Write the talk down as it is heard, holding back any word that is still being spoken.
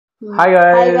Hi Hi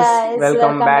guys, guys, welcome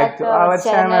welcome back back to to our our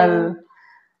channel. channel.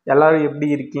 எல்லாரும் எப்படி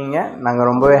இருக்கீங்க? நாங்கள்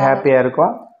ரொம்பவே எல்லாரும் ஹாப்பியாக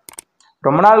இருக்கோம்.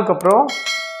 ரொம்ப நாளுக்கு அப்புறம்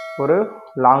ஒரு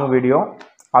லாங் வீடியோ,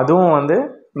 அதுவும் வந்து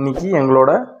இன்னைக்கு எங்களோட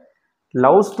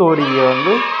லவ் ஸ்டோரியை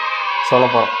வந்து சொல்ல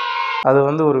போகிறோம். அது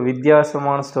வந்து ஒரு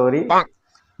வித்தியாசமான ஸ்டோரி,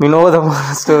 வினோதமான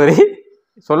ஸ்டோரி,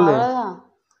 சொல்லு அவ்வளவுதான்.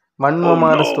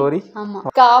 வன்மமான ஸ்டோரி, ஆமா,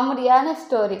 காமெடியான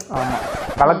ஸ்டோரி. ஆமாம்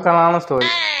கலக்கலான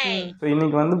ஸ்டோரி. ஸோ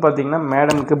இன்னைக்கு வந்து பார்த்தீங்கன்னா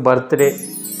மேடமுக்கு birthday.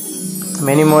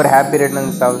 Many more happy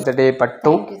returns of the டே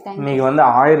பட்டு. இன்னைக்கு வந்து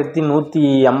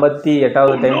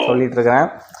 1158வது டைம் சொல்லிட்டு இருக்கிறேன்.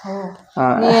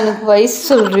 நீ எனக்கு வயசு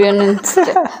சொல்றியோன்னு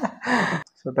நினைச்சிட்டேன்.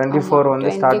 ஸோ 24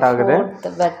 வந்து ஸ்டார்ட் ஆகுது.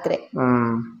 பர்த்டே.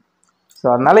 ஸோ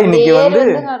அதனால இன்னைக்கு வந்து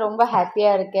நான் ரொம்ப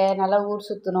ஹாப்பியா இருக்கேன். நல்லா ஊர்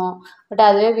சுத்தணும். பட்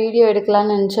அதுவே வீடியோ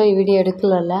எடுக்கலாம்னு நினைச்சோம், வீடியோ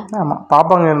எடுக்கலல்ல. ஆமாம்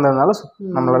பாப்பாங்க இருந்ததுனால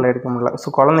நம்மளால எடுக்க முடியல.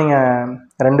 ஸோ குழந்தைங்க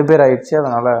 2 பேர் ஆயிடுச்சு,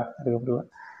 அதனால எடுக்க முடியல.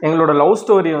 எங்களோட லவ்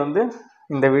ஸ்டோரி வந்து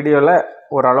இந்த வீடியோவில்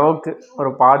ஓரளவுக்கு ஒரு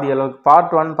பாதி அளவுக்கு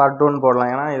பார்ட் 1 பார்ட் 2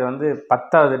 போடலாம். ஏன்னா இது வந்து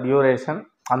 10வது டியூரேஷன்.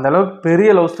 அந்த அளவுக்கு பெரிய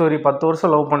லவ் ஸ்டோரி. 10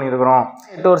 வருஷம் லவ் பண்ணியிருக்கிறோம்,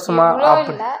 8 வருஷமா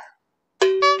அப்படி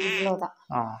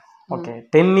ஓகே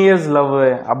 10 இயர்ஸ் லவ்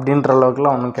அப்படின்ற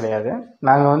அளவுக்குலாம் ஒன்றும் கிடையாது.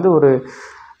 நாங்கள் வந்து ஒரு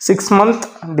 6 மந்த்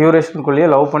டியூரேஷனுக்குள்ளேயே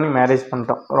லவ் பண்ணி மேரேஜ்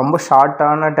பண்ணிட்டோம். ரொம்ப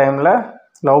ஷார்ட்டான டைமில்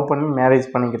லவ் பண்ணி மேரேஜ்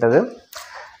பண்ணிக்கிட்டது.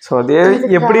 ஸோ அதே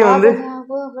எப்படி வந்து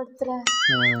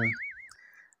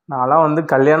நான்லாம் வந்து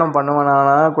கல்யாணம் பண்ணுவேனா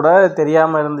கூட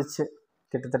தெரியாமல் இருந்துச்சு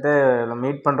கிட்டத்தட்ட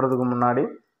மீட் பண்ணுறதுக்கு முன்னாடி.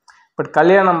 பட்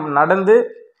கல்யாணம் நடந்து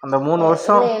அந்த 3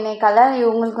 வருஷம் என்னை கல்யாணம்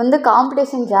இவங்களுக்கு வந்து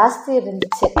காம்படிஷன் ஜாஸ்தி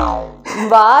இருந்துச்சு.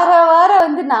 வாரம்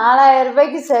வந்து 4000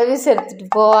 ரூபாய்க்கு சர்வீஸ் எடுத்துட்டு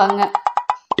போவாங்க.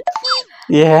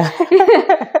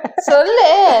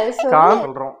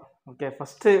 சொல்கிறோம். ஓகே,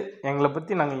 ஃபஸ்ட்டு எங்களை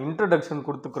பற்றி நாங்கள் இன்ட்ரடக்ஷன்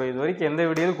கொடுத்துக்குறோம். இது வரைக்கும் எந்த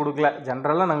வீடியோவும் கொடுக்கல.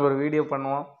 ஜென்ரலாக நாங்கள் ஒரு வீடியோ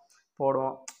பண்ணுவோம்,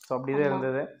 போடுவோம். ஸோ அப்படி தான்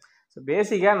இருந்தது. ஸோ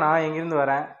பேசிக்காக நான் எங்கேருந்து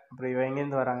வரேன், அப்புறம் இவன்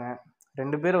எங்கேருந்து வராங்க,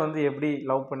 2 பேரும் வந்து எப்படி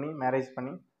லவ் பண்ணி மேரேஜ்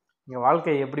பண்ணி எங்கள்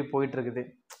வாழ்க்கை எப்படி போயிட்டுருக்குது,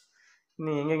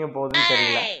 இன்னும் எங்கெங்கே போகுதுன்னு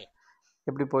தெரியல,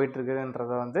 எப்படி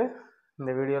போயிட்டுருக்குதுன்றதை வந்து இந்த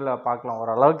வீடியோவில் பார்க்கலாம்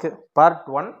ஓரளவுக்கு.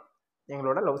 பார்ட் 1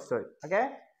 எங்களோட லவ் ஸ்டோரி. ஓகே,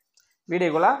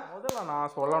 வீடியோக்குள்ளே முதல்ல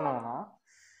நான் சொல்லணும்னா,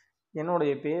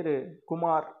 என்னுடைய பேர்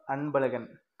குமார் அன்பழகன்.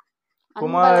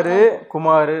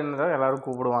 குமாருன்னு எல்லாரும்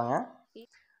கூப்பிடுவாங்க.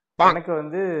 எனக்கு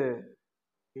வந்து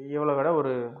இவ்வளோ விட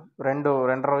ஒரு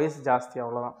 2.5 வயசு ஜாஸ்தி,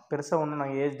 அவ்வளோதான். பெருசாக ஒன்றும்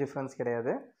நாங்கள் ஏஜ் டிஃப்ரென்ஸ்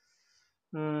கிடையாது.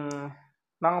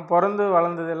 நாங்கள் பிறந்து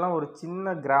வளர்ந்ததெல்லாம் ஒரு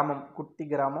சின்ன கிராமம், குட்டி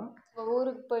கிராமம்.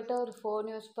 ஊருக்கு போயிட்டு ஒரு ஃபோன்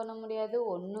யூஸ் பண்ண முடியாது,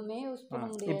 ஒன்றுமே யூஸ் பண்ண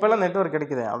முடியாது. இப்போல்லாம் நெட்வொர்க்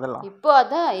கிடைக்குது, அதெல்லாம் இப்போ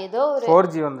அதான் ஏதோ ஒரு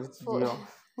 4G வந்துருச்சு, ஜியோ.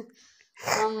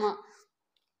 ஆமாம்,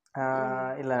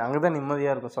 இல்லை அங்கே தான்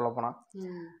நிம்மதியாக இருக்கும் சொல்லப்போனால்.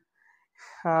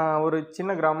 ஒரு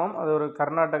சின்ன கிராமம், அது ஒரு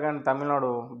கர்நாடகா அண்ட் தமிழ்நாடு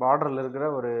பார்டரில் இருக்கிற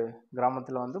ஒரு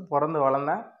கிராமத்தில் வந்து பிறந்து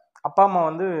வளர்ந்தேன். அப்பா அம்மா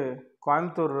வந்து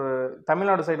கோயம்புத்தூர்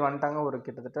தமிழ்நாடு சைடு வந்துட்டாங்க. ஒரு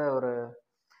கிட்டத்தட்ட ஒரு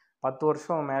 10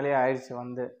 வருஷம் மேலேயே ஆயிடுச்சு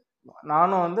வந்து.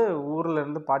 நானும் வந்து ஊரில்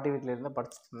இருந்து பாட்டி வீட்டில் இருந்து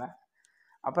படிச்சுட்டு இருந்தேன்.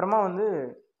 அப்புறமா வந்து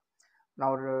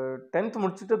நான் ஒரு 10th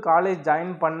முடிச்சுட்டு காலேஜ்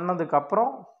ஜாயின்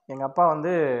பண்ணதுக்கப்புறம் எங்கள் அப்பா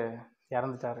வந்து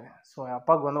இறந்துட்டார். ஸோ என்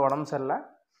அப்பாவுக்கு வந்து உடம்பு சரியில்லை,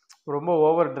 ரொம்ப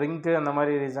ஓவர் ட்ரிங்க்கு அந்த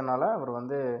மாதிரி ரீசனால் அவர்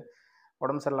வந்து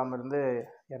உடம்பு சரியில்லாமல் இருந்து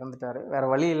இறந்துட்டார். வேறு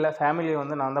வழி இல்லை, ஃபேமிலியை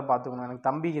வந்து நான் தான் பார்த்துக்கணும். எனக்கு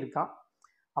தம்பி இருக்கான்,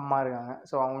 அம்மா இருக்காங்க.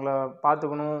 ஸோ அவங்கள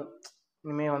பார்த்துக்கணும்.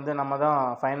 இனிமேல் வந்து நம்ம தான்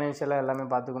ஃபைனான்ஷியலாக எல்லாமே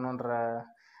பார்த்துக்கணுன்ற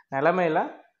நிலமையில்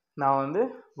நான் வந்து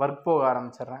ஒர்க் போக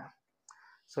ஆரம்பிச்சிடுறேன்.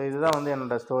 ஸோ இதுதான் வந்து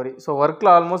என்னோடய ஸ்டோரி. ஸோ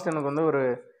ஒர்க்கில் ஆல்மோஸ்ட் எனக்கு வந்து ஒரு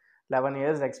 11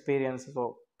 இயர்ஸ் எக்ஸ்பீரியன்ஸ். ஸோ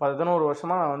 11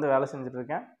 வருஷமாக நான் வந்து வேலை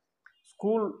செஞ்சுட்ருக்கேன்.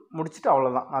 ஸ்கூல் முடிச்சுட்டு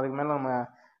அவ்வளோதான், அதுக்கு மேலே நம்ம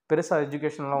பெருசாக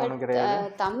எஜுகேஷன்லாம் ஒன்றும் கிடையாது.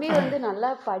 தம்பி வந்து நல்லா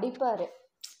படிப்பார்,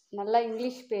 நல்லா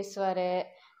இங்கிலீஷ் பேசுவார்,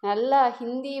 நல்லா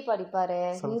ஹிந்தி படிப்பார்,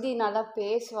 ஹிந்தி நல்லா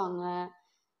பேசுவாங்க.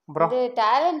 அப்புறம்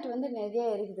டேலண்ட் வந்து நிறைய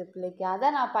இருக்குது பிள்ளைக்கு.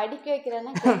 அதான் நான் படிக்க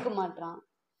வைக்கிறேன்னா கேட்க மாட்டான்.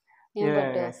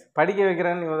 படிக்க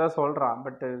வைக்கிறேன்னு இவன் தான் சொல்கிறான்.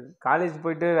 பட் காலேஜ்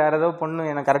போயிட்டு வேறு ஏதோ பொண்ணு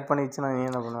என்னை கரெக்ட் பண்ணிடுச்சுன்னா நீ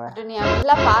என்ன பண்ணுவேன்? நீ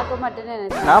அப்படிலாம் பார்க்க மாட்டேன்னு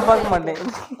நான் பார்க்க மாட்டேன்,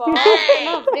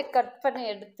 அப்படியே கட் பண்ணி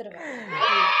எடுத்துருவேன்.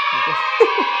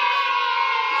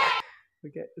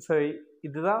 ஓகே, ஸோ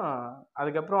இதுதான்.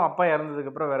 அதுக்கப்புறம் அப்பா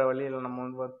இறந்ததுக்கப்புறம் வேறு வழியில் நம்ம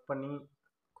வந்து ஒர்க் பண்ணி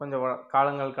கொஞ்சம்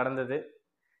காலங்கள் கடந்தது.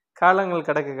 காலங்கள்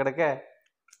கடக்க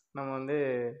நம்ம வந்து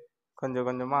கொஞ்சம்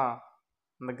கொஞ்சமாக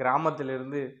இந்த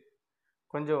கிராமத்திலிருந்து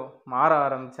கொஞ்சம் மாற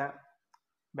ஆரம்பித்தேன்.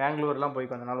 பெங்களூர்லாம் போய்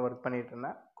கொஞ்ச நாள் ஒர்க் பண்ணிகிட்டு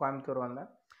இருந்தேன். கோயம்புத்தூர் வந்தேன்.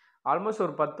 ஆல்மோஸ்ட்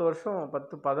ஒரு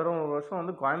 10-11 வருஷம்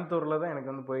வந்து கோயம்புத்தூரில் தான்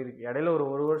எனக்கு வந்து போயிருக்கு. இடையில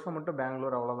ஒரு வருஷம் மட்டும்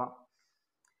பெங்களூர், அவ்வளோதான்.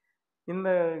 இந்த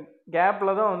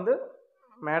கேப்பில் தான் வந்து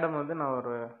மேடம் வந்து நான்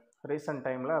ஒரு ரீசன்ட்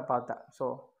டைமில் பார்த்தேன். ஸோ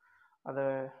அதை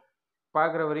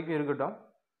பார்க்குற வரைக்கும் இருக்கட்டும்,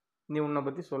 நீ உன்னை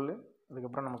பற்றி சொல்லு,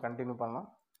 அதுக்கப்புறம் நம்ம கண்டினியூ பண்ணலாம்.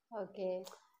 ஓகே,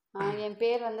 என்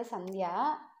பேர் வந்து சந்தியா.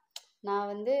 நான்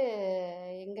வந்து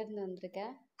எங்கேருந்து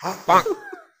வந்திருக்கேன்,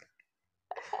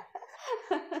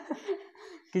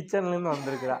 கிச்சன்லேருந்து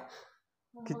வந்திருக்கிறா.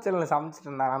 கிச்சனில் சமைச்சிட்டு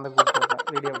இருந்தாங்க, அந்த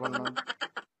கூப்பிட்டு வீடியோ பண்ணணும்.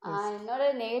 என்னோட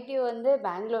நேட்டிவ் வந்து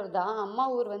பெங்களூர் தான். அம்மா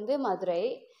ஊர் வந்து மதுரை.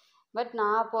 பட்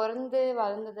நான் பிறந்து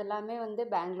வளர்ந்தது எல்லாமே வந்து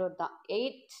பெங்களூர் தான்.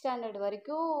 8th ஸ்டாண்டர்ட்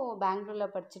வரைக்கும்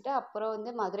பெங்களூரில் படிச்சுட்டு அப்புறம்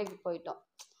வந்து மதுரைக்கு போயிட்டோம்.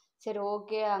 சரி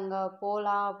ஓகே அங்கே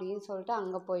போகலாம் அப்படின்னு சொல்லிட்டு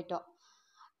அங்கே போயிட்டோம்.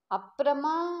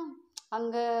 அப்புறமா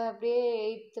அங்கே அப்படியே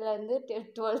 8th-லேருந்து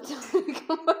 12th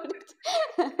வரைக்கும்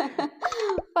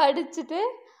படிச்சுட்டு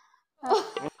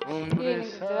எனக்கு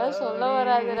இதெல்லாம் சொல்ல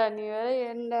வராதுடா, நீ வேற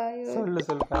ஏன்டா சொல்லு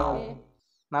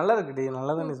நல்லா இருக்குடி,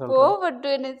 நல்லா தான் நீ சொல்ற. கோபப்பட்டு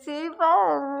எனக்கு சிரிப்பா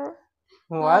வருது.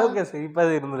 உன் வாழ்க்கை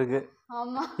சிரிப்பாக இருந்திருக்கு.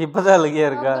 ஆமா, இப்பதான் அழுகியா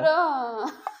இருக்கா?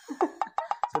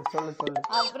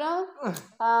 அப்புறம் அப்புறம்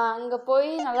அங்க போய்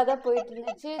நல்லா தான் போயிட்டு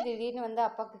இருந்துச்சு. திடீர்னு வந்து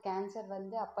அப்பாவுக்கு கேன்சர்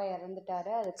வந்து அப்பா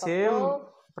இறந்துட்டாரு. சேம் அதுக்கப்புறம்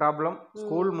ப்ராப்ளம்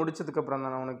ஸ்கூல் முடிச்சதுக்கு அப்புறம்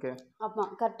தானே உனக்கு? ஆமா,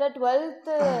 கரெக்டாக 12th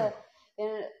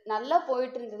நல்லா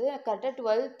போயிட்டு இருந்தது. கரெக்டாக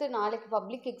 12th நாளைக்கு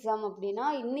பப்ளிக் எக்ஸாம் அப்படின்னா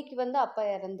இன்னைக்கு வந்து அப்பா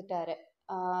இறந்துட்டாரு.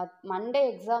 மண்டே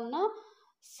எக்ஸாம்னா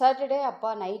சாட்டர்டே அப்பா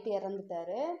நைட்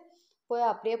இறந்துட்டாரு.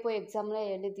 அப்படியே போய் எக்ஸாம்லாம்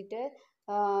எழுதிட்டு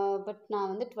பட் நான்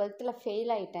வந்து 12th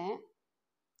ஃபெயில் ஆயிட்டேன்.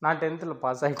 நான் 10th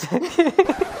பாஸ் ஆயிட்டேன்.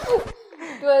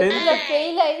 12th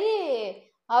ஃபெயில் ஆகி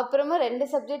அப்புறமா 2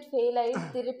 சப்ஜெக்ட் ஃபெயில் ஆகி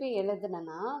திருப்பி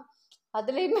எழுதுனேன்னா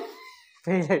அதுலேயுமே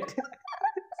ஃபெயில் ஆயிட்டேன்.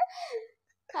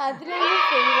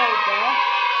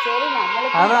 சரி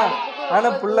நம்மளுக்கு ஆனா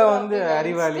புள்ள வந்து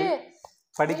அறிவாளி,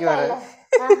 படிக்க வர.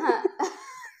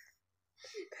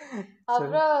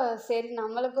 அப்புறம் சரி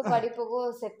நம்மளுக்கும்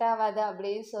படிப்புக்கும் செட் ஆகாது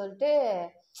அப்படின்னு சொல்லிட்டு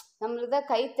நம்மளுக்கு தான்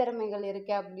கைத்திறமைகள்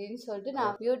இருக்கு அப்படின்னு சொல்லிட்டு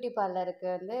நான் பியூட்டி பார்லருக்கு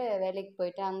வந்து வேலைக்கு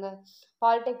போயிட்டேன். அங்கே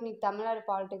பாலிடெக்னிக், தமிழ்நாடு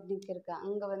பாலிடெக்னிக் இருக்கு,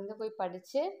 அங்கே வந்து போய்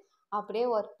படித்து அப்படியே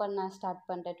ஒர்க் பண்ண ஸ்டார்ட்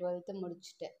பண்ணிட்டேன் 12th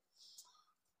முடிச்சுட்டு.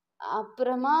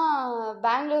 அப்புறமா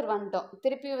பெங்களூர் வந்துட்டோம்.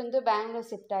 திருப்பி வந்து பெங்களூர்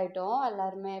ஷிஃப்ட் ஆகிட்டோம்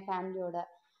எல்லாருமே ஃபேமிலியோட.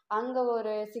 அங்கே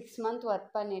ஒரு 6 month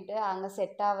ஒர்க் பண்ணிவிட்டு அங்கே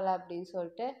செட் ஆகலை அப்படின்னு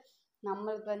சொல்லிட்டு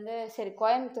நம்மளுக்கு வந்து சரி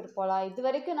கோயம்புத்தூர் போகலாம். இது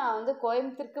வரைக்கும் நான் வந்து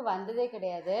கோயம்புத்தூருக்கு வந்ததே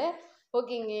கிடையாது.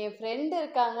 ஓகே இங்கே என் ஃப்ரெண்டு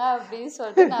இருக்காங்க அப்படின்னு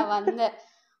சொல்லிட்டு நான் வந்தேன்.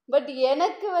 பட்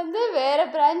எனக்கு வந்து வேறு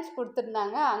பிரான்ச்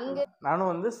கொடுத்துருந்தாங்க. அங்கே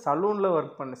நானும் வந்து சலூனில்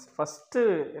ஒர்க் பண்ணேன். ஃபஸ்ட்டு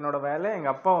என்னோட வேலை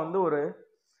எங்கள் அப்பா வந்து ஒரு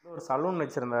சலூன்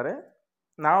வச்சுருந்தாரு.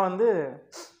 நான் வந்து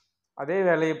அதே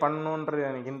வேலையை பண்ணணுன்றது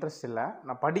எனக்கு இன்ட்ரெஸ்ட் இல்லை,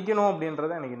 நான் படிக்கணும்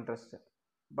அப்படின்றது எனக்கு இன்ட்ரெஸ்ட்டு.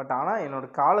 பட் ஆனால்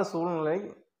என்னோடய கால சூழ்நிலை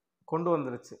கொண்டு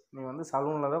வந்துருச்சு, நீ வந்து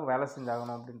சலூனில் தான் வேலை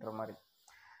செஞ்சாகணும் அப்படின்ற மாதிரி.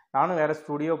 நானும் வேறு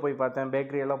ஸ்டூடியோ போய் பார்த்தேன்,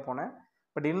 பேக்கரியெல்லாம் போனேன்.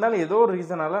 பட் இருந்தாலும் ஏதோ ஒரு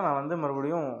ரீசனால் நான் வந்து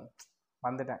மறுபடியும்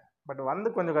வந்துட்டேன். பட் வந்து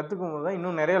கொஞ்சம் கற்றுக்கும் போது தான்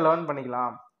இன்னும் நிறைய லேர்ன்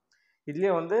பண்ணிக்கலாம்,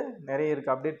 இதுலேயே வந்து நிறைய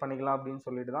இருக்குது, அப்டேட் பண்ணிக்கலாம் அப்படின்னு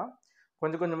சொல்லிட்டு தான்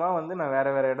கொஞ்சம் கொஞ்சமாக வந்து நான்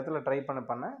வேறு இடத்துல ட்ரை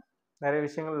பண்ணேன். நிறைய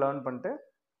விஷயங்கள் லேர்ன் பண்ணிட்டு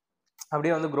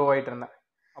அப்படியே வந்து க்ரோ ஆகிட்டு இருந்தேன்.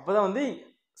 அப்போ தான் வந்து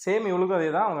சேம் இவளுக்கும்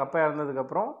அதே தான். அவங்க அப்பா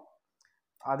இறந்ததுக்கப்புறம்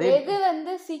அதே எது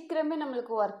வந்து சீக்கிரமே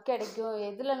நம்மளுக்கு ஒர்க் கிடைக்கும்,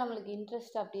 எதில் நம்மளுக்கு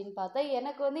இன்ட்ரெஸ்ட் அப்படின்னு பார்த்தா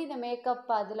எனக்கு வந்து இந்த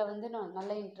மேக்கப் அதில் வந்து நான்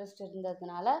நல்ல இன்ட்ரெஸ்ட்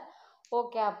இருந்ததுனால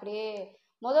ஓகே அப்படியே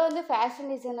வந்து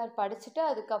ஃபேஷன் டிசைனர் படிச்சுட்டு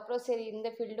அதுக்கப்புறம் சரி இந்த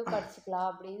ஃபீல்டும் படிச்சுக்கலாம்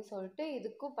அப்படின்னு சொல்லிட்டு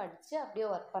இதுக்கும் படித்து அப்படியே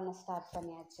ஒர்க் பண்ண ஸ்டார்ட்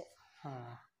பண்ணியாச்சு.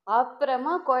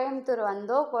 அப்புறமா கோயம்புத்தூர்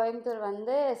வந்தோம். கோயம்புத்தூர்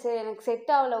வந்து சரி எனக்கு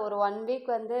செட் ஆகலை. ஒரு 1 week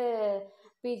வந்து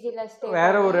பிஜியில் ஸ்டே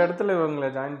வேற ஒரு இடத்துல இவங்களை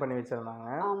ஜாயின் பண்ணி வச்சிருந்தாங்க.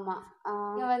 ஆமாம்,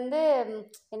 இங்கே வந்து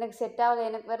எனக்கு செட் ஆகலை.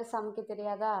 எனக்கு வேறு சமைக்க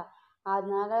தெரியாதா,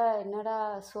 அதனால என்னடா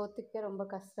சோத்துக்கே ரொம்ப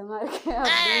கஷ்டமாக இருக்குது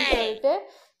அப்படின்னு சொல்லிட்டு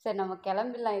சரி நம்ம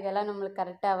கிளம்பிடலாம், இதெல்லாம் நம்மளுக்கு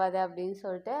கரெக்ட் ஆகாது அப்படின்னு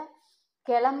சொல்லிட்டு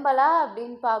கிளம்பலாம்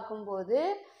அப்படின்னு பார்க்கும்போது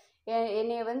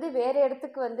என்னைய வந்து வேறு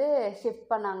இடத்துக்கு வந்து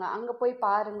ஷிஃப்ட் பண்ணாங்க. அங்கே போய்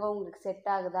பாருங்க உங்களுக்கு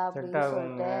செட் ஆகுதா அப்படின்னு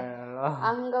சொல்லிட்டு,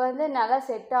 அங்கே வந்து நல்லா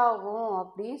செட் ஆகும்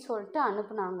அப்படின்னு சொல்லிட்டு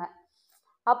அனுப்புனாங்க.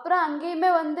 அப்புறம் அங்கேயுமே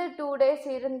வந்து 2 days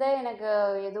இருந்தேன். எனக்கு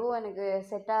எதுவும் எனக்கு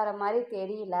செட் ஆகிற மாதிரி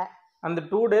தெரியல. அந்த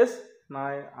 2 days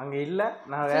நான் அங்கே இல்லை,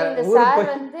 நான் வேற இந்த ஊருக்கு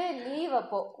சார் வந்து லீவ்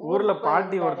அப்போ ஊரில்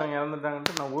பாட்டி ஒருத்தவங்க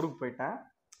இறந்துட்டாங்கன்ட்டு நான் ஊருக்கு போயிட்டேன்.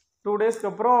 2 daysக்கு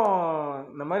அப்புறம்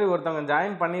இந்த மாதிரி ஒருத்தவங்க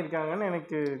ஜாயின் பண்ணியிருக்காங்கன்னு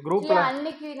எனக்கு குரூப்பில்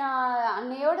அன்னைக்கு நான்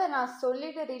அன்னையோட நான்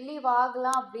சொல்லிட்டு ரிலீவ்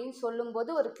ஆகலாம் அப்படின்னு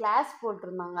சொல்லும்போது ஒரு கிளாஸ்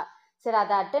போட்டிருந்தாங்க. சரி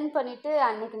அதை அட்டென்ட் பண்ணிவிட்டு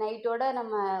அன்னைக்கு நைட்டோட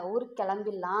நம்ம ஊருக்கு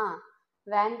கிளம்பிடலாம்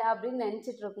வேண்டாம் அப்படின்னு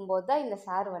நினச்சிட்டு இருக்கும்போது தான் இந்த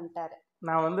சார் வந்துட்டார்.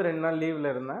 நான் வந்து 2 நாள் லீவில்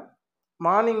இருந்தேன்.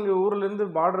 மார்னிங் ஊர்லேருந்து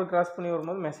பார்டர் கிராஸ் பண்ணி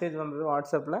வரும்போது மெசேஜ் வந்தது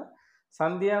வாட்ஸ்அப்பில்,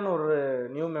 சந்தியான்னு ஒரு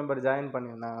நியூ மெம்பர் ஜாயின்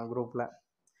பண்ணியிருந்தாங்க குரூப்பில்.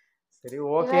 சரி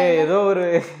ஓகே ஏதோ ஒரு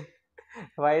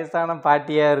வயசான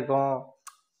பாட்டியாக இருக்கும்,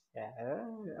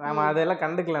 நம்ம அதெல்லாம்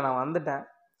கண்டுக்கல. நான் வந்துட்டேன்.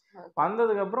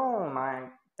 வந்ததுக்கப்புறம் நான்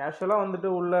கேஷுவலாக வந்துட்டு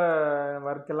உள்ள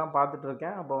ஒர்க்கெல்லாம்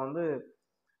பார்த்துட்ருக்கேன். அப்போ வந்து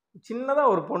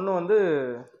சின்னதாக ஒரு பொண்ணு வந்து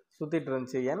சுற்றிட்டு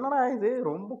இருந்துச்சு. என்னடா இது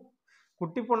ரொம்ப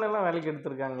குட்டி பொண்ணெல்லாம் வேலைக்கு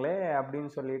எடுத்திருக்காங்களே அப்படின்னு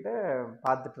சொல்லிட்டு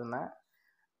பார்த்துட்டு இருந்தேன்.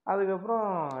 அதுக்கப்புறம்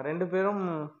 2 பேரும்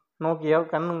நோக்கியோ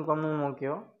கண்ணும்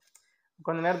நோக்கியோ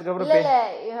கொஞ்ச நேரத்துக்கு அப்புறம் இல்லை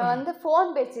இவன் வந்து ஃபோன்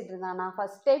பேசிட்டு இருந்தான். நான்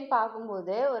ஃபர்ஸ்ட் டைம்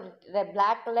பார்க்கும்போது ஒரு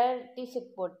பிளாக் கலர்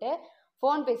டிஷர்ட் போட்டு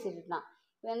ஃபோன் பேசிட்டு இருந்தான்.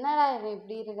 என்னடா இவன்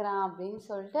இப்படி இருக்கிறான் அப்படின்னு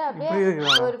சொல்லிட்டு அப்படியே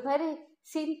ஒரு மாதிரி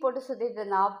சீன் போட்டு சுத்திட்டு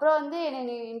இருந்தான். அப்புறம் வந்து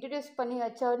என்னை இன்ட்ரடியூஸ் பண்ணி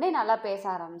வச்ச உடனே நல்லா பேச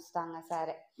ஆரம்பிச்சிட்டாங்க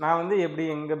சார். நான் வந்து எப்படி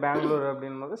எங்க பெங்களூர்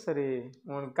அப்படின் போது சரி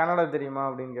உங்களுக்கு கன்னடா தெரியுமா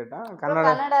அப்படின்னு கேட்டேன்.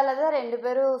 கன்னடால தான் 2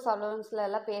 பேரும் சலூன்ஸ்ல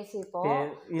எல்லாம் பேசிப்போம்.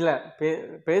 இல்லை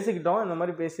பேசிக்கிட்டோம். இந்த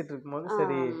மாதிரி பேசிட்டு இருக்கும்போது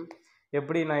சரி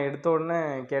எப்படி நான் எடுத்த உடனே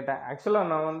கேட்டேன். ஆக்சுவலாக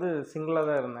நான் வந்து சிங்கிளாக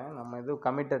தான் இருந்தேன். நம்ம எதுவும்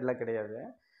கமிட்டட்லாம் கிடையாது.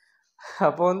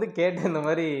 அப்போ வந்து கேட்டேன் இந்த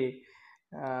மாதிரி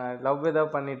லவ்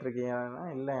ஏதாவது பண்ணிகிட்ருக்கீங்கன்னா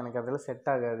இல்லை எனக்கு அதெல்லாம்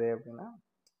செட் ஆகாது அப்படின்னா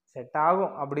செட்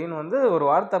ஆகும் அப்படின்னு வந்து ஒரு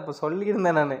வார்த்தை அப்போ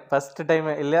சொல்லியிருந்தேன் நான் ஃபஸ்ட்டு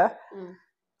டைமு இல்லையா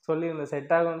சொல்லியிருந்தேன்.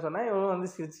 செட் ஆகும்னு சொன்னால் இவ்வளோ வந்து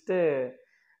சிரிச்சுட்டு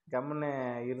கம்முன்னு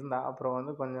இருந்தா. அப்புறம்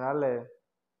வந்து கொஞ்ச நாள்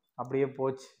அப்படியே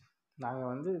போச்சு.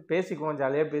 நாங்கள் வந்து பேசிக்குவோம்,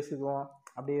 ஜாலியாக பேசிக்குவோம்,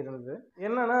 அப்படியே இருந்தது.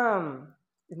 என்னன்னா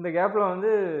இந்த கேப்பில்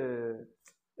வந்து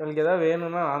எனக்கு எதாவது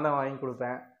வேணும்னா நான் தான் வாங்கி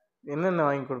கொடுப்பேன். என்னென்ன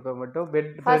வாங்கி கொடுப்பேன் மட்டும்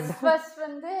ஃபர்ஸ்ட்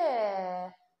வந்து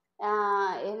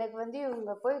எனக்கு வந்து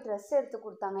இவங்க போய் ட்ரெஸ் எடுத்து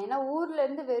கொடுத்தாங்க. ஏன்னா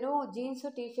ஊர்லேருந்து வெறும்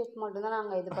ஜீன்ஸும் டிஷர்ட் மட்டும்தான்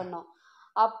நாங்கள் இது பண்ணோம்.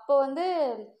 அப்போ வந்து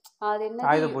அது என்ன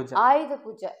ஆயுத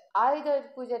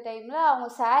பூஜை டைமில் அவங்க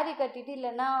சாரீ கட்டிட்டு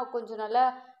இல்லைன்னா கொஞ்சம் நல்லா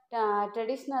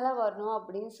ட்ரெடிஷ்னலாக வரணும்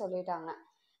அப்படின்னு சொல்லிட்டாங்க.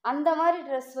 அந்த மாதிரி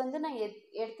ட்ரெஸ் வந்து நான்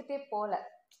எடுத்துகிட்டே போகல.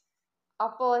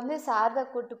 அப்போ வந்து சாரதா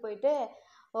கூப்பிட்டு போயிட்டு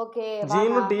ஓகே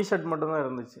ஜீனும் டிஷர்ட் மட்டும் தான்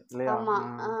இருந்துச்சு இல்லையா? ஆமாம்,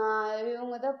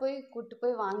 இவங்க தான் போய் கூப்பிட்டு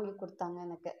போய் வாங்கி கொடுத்தாங்க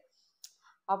எனக்கு.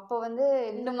 அப்போ வந்து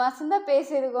 2 மாதம் தான்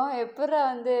பேசியிருக்கோம். எப்படா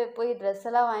வந்து போய் ட்ரெஸ்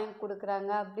எல்லாம் வாங்கி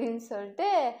கொடுக்குறாங்க அப்படின்னு சொல்லிட்டு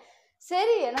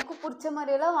சரி எனக்கு பிடிச்ச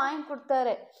மாதிரியெல்லாம் வாங்கி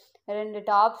கொடுத்தாரு. 2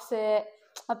 டாப்ஸு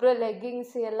அப்புறம்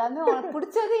லெக்கிங்ஸ் எல்லாமே உனக்கு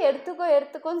பிடிச்சது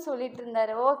எடுத்துக்கோன்னு சொல்லிட்டு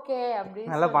இருந்தாரு. ஓகே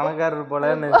அப்படின்னு நல்ல பணக்காரர்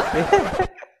போல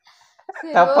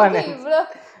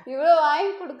இவ்வளோ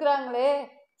வாங்கி கொடுக்குறாங்களே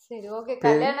சரி ஓகே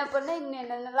கல்யாணம் பண்ண இன்னும்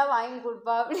என்னென்னலாம் வாங்கி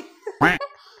கொடுப்பா அப்படின்னு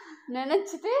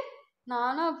நினச்சிட்டு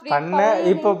நானும் அப்படி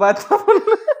இப்போ பார்த்தா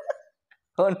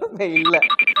ஒன்றுமே இல்லை.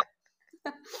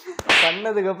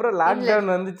 பண்ணதுக்கு அப்புறம்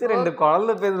லாக்டவுன் வந்துச்சு. 2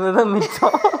 குழந்தை பேசுறதுதான்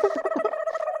மிச்சம்.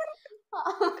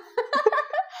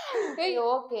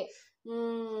 ஓகே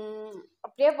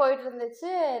அப்படியே போயிட்டு இருந்துச்சு.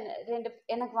 2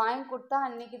 எனக்கு வாங்கி கொடுத்தா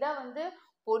அன்னைக்கு தான் வந்து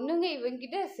பொண்ணுங்க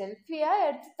இவங்கிட்ட செல்ஃபியா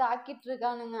எடுத்து தாக்கிட்டு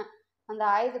இருக்கானுங்க அந்த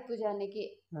ஆயுத பூஜை அன்னைக்கு.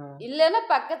 இல்லைன்னா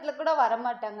பக்கத்துல கூட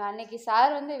வரமாட்டாங்க. அன்னைக்கு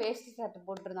சார் வந்து வேஷ்டி சட்டை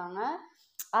போட்டிருந்தாங்க.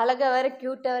 அழகா வேற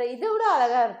கியூட்டா வேற, இதை விட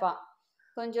அழகா இருப்பான்,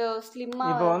 கொஞ்சம் ஸ்லிம்மா.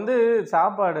 இப்போ வந்து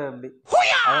சாப்பாடு அப்படி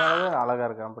அதனால அழகா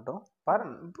இருக்கான். பட்டும் பாரு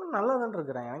இப்போ நல்லா தான்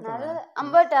இருக்கிறேன் எனக்கு.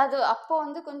 பட் அது அப்போ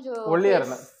வந்து கொஞ்சம் ஒல்லியா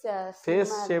இருந்தேன்.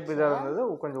 ஃபேஸ் ஷேப் இதாக இருந்தது,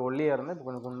 கொஞ்சம் ஒல்லியா இருந்தேன். இப்போ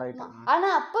கொஞ்சம் குண்டாயிட்டேன். ஆனா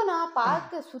அப்போ நான்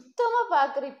பார்க்க சுத்தமா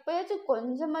பார்க்குறேன். இப்போயாச்சும்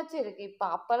கொஞ்சமாச்சும் இருக்கு. இப்போ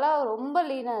அப்பெல்லாம் ரொம்ப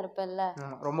லீனா இருப்பேன்ல,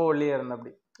 ரொம்ப ஒல்லியா இருந்தேன்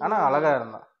அப்படி. ஆனா அழகா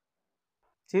இருந்தான்.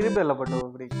 சிரிப்பேல பட்டு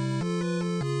அப்படி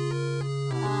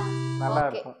நல்லா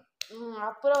இருக்கும்.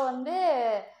 அப்புறம் வந்து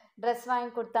ட்ரெஸ் வாங்கி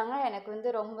கொடுத்தாங்க. எனக்கு வந்து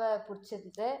ரொம்ப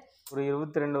பிடிச்சிருந்தது. ஒரு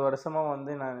 22 வருஷமா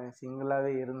வந்து நான்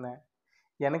சிங்கிளாகவே இருந்தேன்.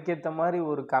 எனக்கு ஏற்ற மாதிரி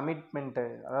ஒரு கமிட்மெண்ட்டு,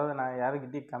 அதாவது நான்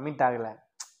யாருக்கிட்டையும் கமிட் ஆகலை,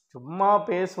 சும்மா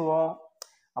பேசுவோம்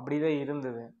அப்படிதான்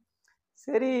இருந்தது.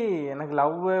 சரி எனக்கு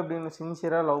லவ் அப்படின்னு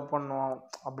சின்சியராக லவ் பண்ணுவோம்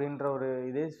அப்படின்ற ஒரு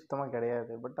இதே சுத்தமாக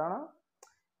கிடையாது. பட் ஆனால்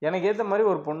எனக்கு ஏற்ற மாதிரி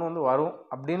ஒரு பொண்ணு வந்து வரும்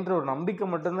அப்படின்ற ஒரு நம்பிக்கை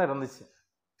மட்டும்தான் இருந்துச்சு.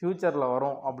 ஃப்யூச்சரில்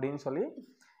வரும் அப்படின்னு சொல்லி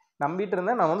நம்பிட்டு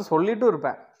இருந்தேன். நான் வந்து சொல்லிட்டும்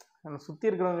இருப்பேன், எனக்கு சுற்றி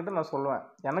இருக்கிறவங்ககிட்ட நான் சொல்லுவேன்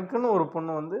எனக்குன்னு ஒரு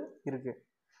பொண்ணு வந்து இருக்குது,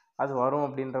 அது வரும்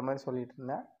அப்படின்ற மாதிரி சொல்லிட்டு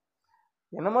இருந்தேன்.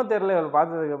 என்னமோ தெரில, அவள்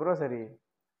பார்த்ததுக்கப்புறம் சரி.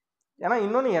 ஏன்னா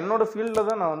இன்னொன்று என்னோட ஃபீல்டில்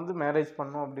தான் நான் வந்து மேரேஜ்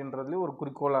பண்ணணும் அப்படின்றதுலேயும் ஒரு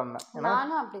குறிக்கோளாக இருந்தேன். ஏன்னா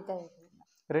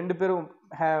 2 பேரும்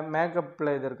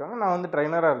மேக்கப்பில் இது இருக்காங்க, நான் வந்து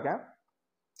ட்ரைனராக இருக்கேன்.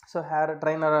 ஸோ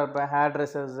ட்ரைனராக இருப்பேன். ஹேர்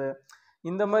ட்ரெஸ்ஸர்ஸு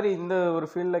இந்த மாதிரி இந்த ஒரு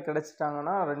ஃபீல்டில்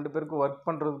கிடச்சிட்டாங்கன்னா 2 பேருக்கும் ஒர்க்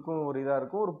பண்ணுறதுக்கும் ஒரு இதாக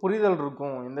இருக்கும், ஒரு புரிதல்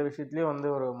இருக்கும், இந்த விஷயத்துலேயும் வந்து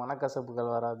ஒரு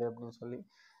மனக்கசப்புகள் வராது அப்படின்னு சொல்லி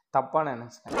தப்பாக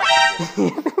நினச்சிட்டேன்.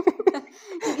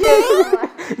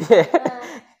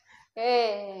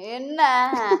 என்ன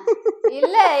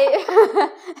இல்ல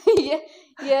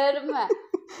எருமை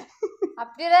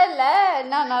அப்படிதான் இல்ல,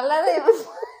 நான் நல்லாதான்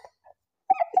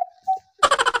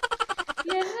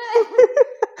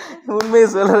உண்மையை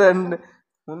சொல்கிறேன்.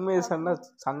 உண்மையை சொன்னால்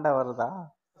சண்டை வருதா?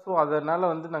 ஸோ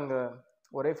அதனால் வந்து நாங்கள்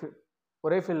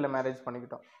ஒரே ஃபீல்டில் மேரேஜ்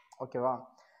பண்ணிக்கிட்டோம். ஓகேவா?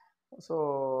 ஸோ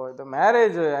இது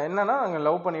மேரேஜ் என்னென்னா நாங்கள்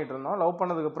லவ் பண்ணிகிட்டு இருந்தோம். லவ்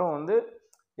பண்ணதுக்கப்புறம் வந்து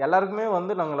எல்லாருக்குமே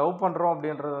வந்து நாங்கள் லவ் பண்ணுறோம்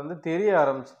அப்படின்றது வந்து தெரிய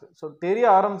ஆரம்பிச்சிது. ஸோ தெரிய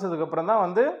ஆரம்பித்ததுக்கப்புறம் தான்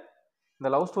வந்து இந்த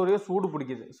லவ் ஸ்டோரியை சூடு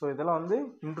பிடிக்குது. ஸோ இதெல்லாம் வந்து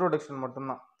இன்ட்ரோடக்ஷன்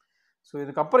மட்டும்தான். ஸோ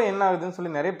இதுக்கப்புறம் என்ன ஆகுதுன்னு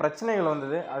சொல்லி நிறைய பிரச்சனைகள்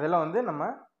வந்தது. அதெல்லாம் வந்து நம்ம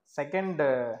செகண்ட்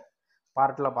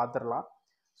பார்ட்டில் பார்த்துடலாம்.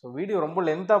 ஸோ வீடியோ ரொம்ப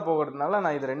லென்த்தாக போகிறதுனால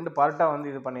நான் இது 2 பார்ட்டாக வந்து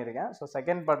இது பண்ணியிருக்கேன். ஸோ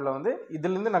செகண்ட் பார்ட்டில் வந்து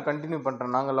இதுலேருந்து நான் கண்டினியூ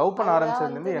பண்ணுறேன். நாங்கள் லவ் பண்ண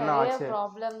ஆரம்பிச்சதுலேருந்து என்ன நிறைய ஆச்சு.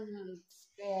 ப்ராப்ளம்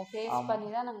ஃபேஸ் பண்ணி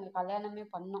தான் நாங்கள் கல்யாணமே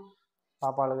பண்ணோம்.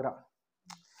 பாப்பா அழுகுறான்.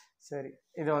 சரி,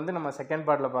 இதை வந்து நம்ம செகண்ட்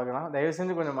பார்ட்டில் பார்க்கலாம். தயவு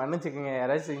செஞ்சு கொஞ்சம் மன்னிச்சுக்கோங்க.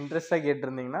 யாராச்சும் இன்ட்ரெஸ்ட்டாக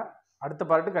கேட்டிருந்தீங்கன்னா அடுத்த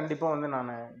பார்ட்டு கண்டிப்பாக வந்து நான்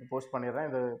போஸ்ட் பண்ணிடுறேன்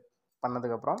இது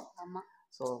பண்ணதுக்கப்புறம். ஆமாம்.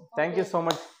 So thank you so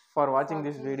much for வாட்சிங்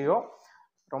திஸ் வீடியோ.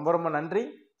 ரொம்ப ரொம்ப நன்றி.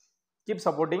 Keep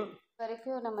supporting.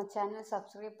 வரைக்கும் நம்ம சேனல்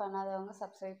சப்ஸ்கிரைப் பண்ணாதவங்க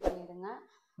சப்ஸ்கிரைப் பண்ணிடுங்க.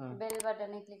 பெல்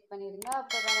பட்டனை கிளிக் பண்ணிடுங்க.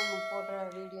 அப்போ தான் நம்ம போடுற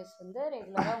வீடியோஸ் வந்து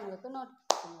ரெகுலராக உங்களுக்கு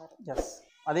நோட்டிஃபிகேஷன் வரும். எஸ்,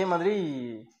 அதே மாதிரி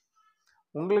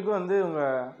உங்களுக்கு வந்து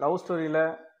உங்கள் லவ் ஸ்டோரியில்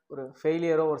ஒரு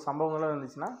ஃபெயிலியரோ ஒரு சம்பவங்களோ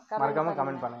இருந்துச்சுன்னா மறக்காமல்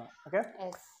கமெண்ட் பண்ணுங்கள். Okay,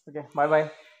 S, okay, bye bye.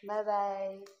 Bye bye.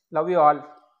 Love you all.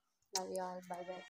 Love you all. Bye bye.